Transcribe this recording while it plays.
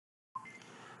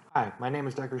Hi, my name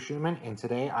is Decker Schumann, and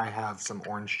today I have some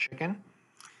orange chicken.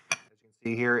 As you can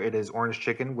see here, it is orange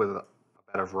chicken with a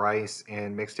bed of rice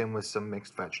and mixed in with some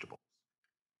mixed vegetables.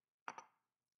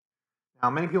 Now,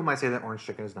 many people might say that orange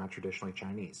chicken is not traditionally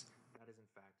Chinese. That is, in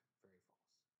fact, very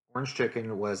false. Orange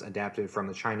chicken was adapted from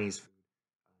the Chinese food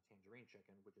tangerine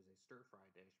chicken, which is a stir-fry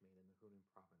dish made in the Hunan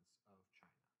province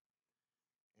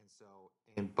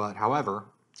of China. But however,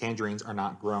 tangerines are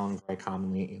not grown very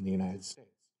commonly in the United States.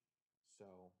 So,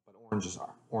 but oranges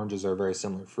are. Oranges are a very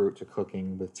similar fruit to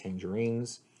cooking with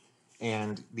tangerines.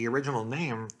 And the original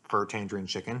name for tangerine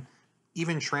chicken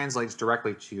even translates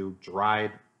directly to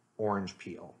dried orange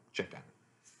peel chicken.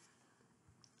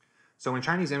 So when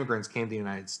Chinese immigrants came to the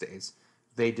United States,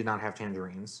 they did not have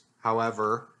tangerines.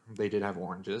 However, they did have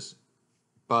oranges.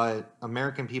 But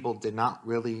American people did not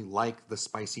really like the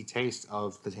spicy taste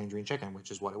of the tangerine chicken,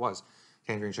 which is what it was.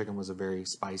 Tangerine chicken was a very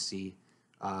spicy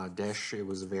dish. It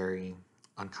was a very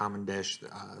uncommon dish.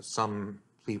 Some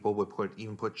people would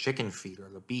even put chicken feet or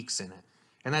the beaks in it,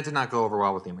 and that did not go over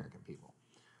well with the American people.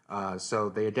 So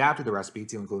they adapted the recipe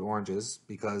to include oranges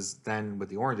because then with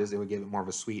the oranges, it would give it more of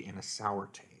a sweet and a sour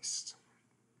taste.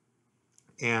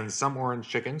 And some orange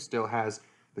chicken still has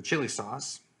the chili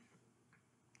sauce,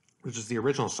 which is the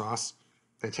original sauce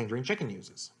that tangerine chicken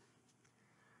uses.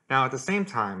 Now, at the same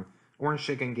time, orange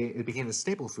chicken it became the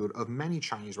staple food of many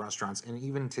Chinese restaurants, and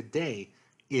even today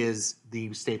is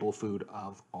the staple food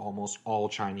of almost all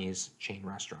Chinese chain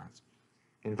restaurants.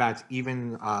 In fact,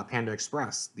 even Panda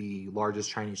Express, the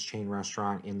largest Chinese chain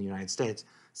restaurant in the United States,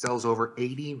 sells over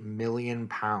 80 million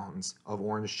pounds of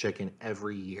orange chicken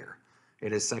every year.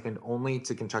 It is second only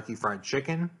to Kentucky Fried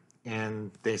Chicken,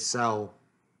 and they sell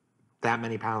that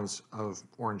many pounds of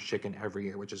orange chicken every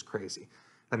year, which is crazy.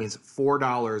 That means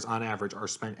 $4 on average are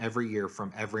spent every year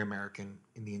from every American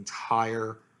in the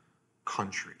entire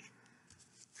country.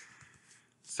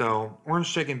 So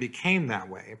orange chicken became that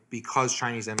way because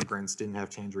Chinese immigrants didn't have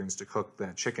tangerines to cook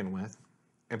that chicken with.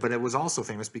 But it was also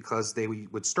famous because they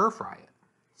would stir fry it.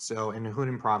 So in the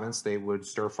Hunan province, they would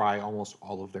stir fry almost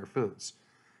all of their foods.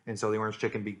 And so the orange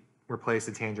chicken replaced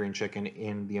the tangerine chicken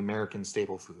in the American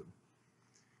staple food.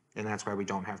 And that's why we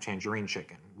don't have tangerine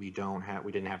chicken. We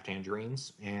didn't have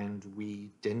tangerines, and we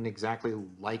didn't exactly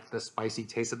like the spicy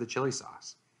taste of the chili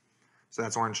sauce. So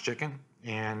that's orange chicken,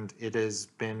 and it has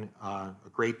been a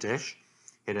great dish.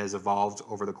 It has evolved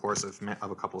over the course of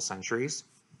a couple centuries,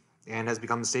 and has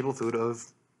become the staple food of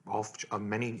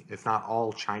many, if not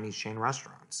all, Chinese chain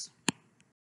restaurants.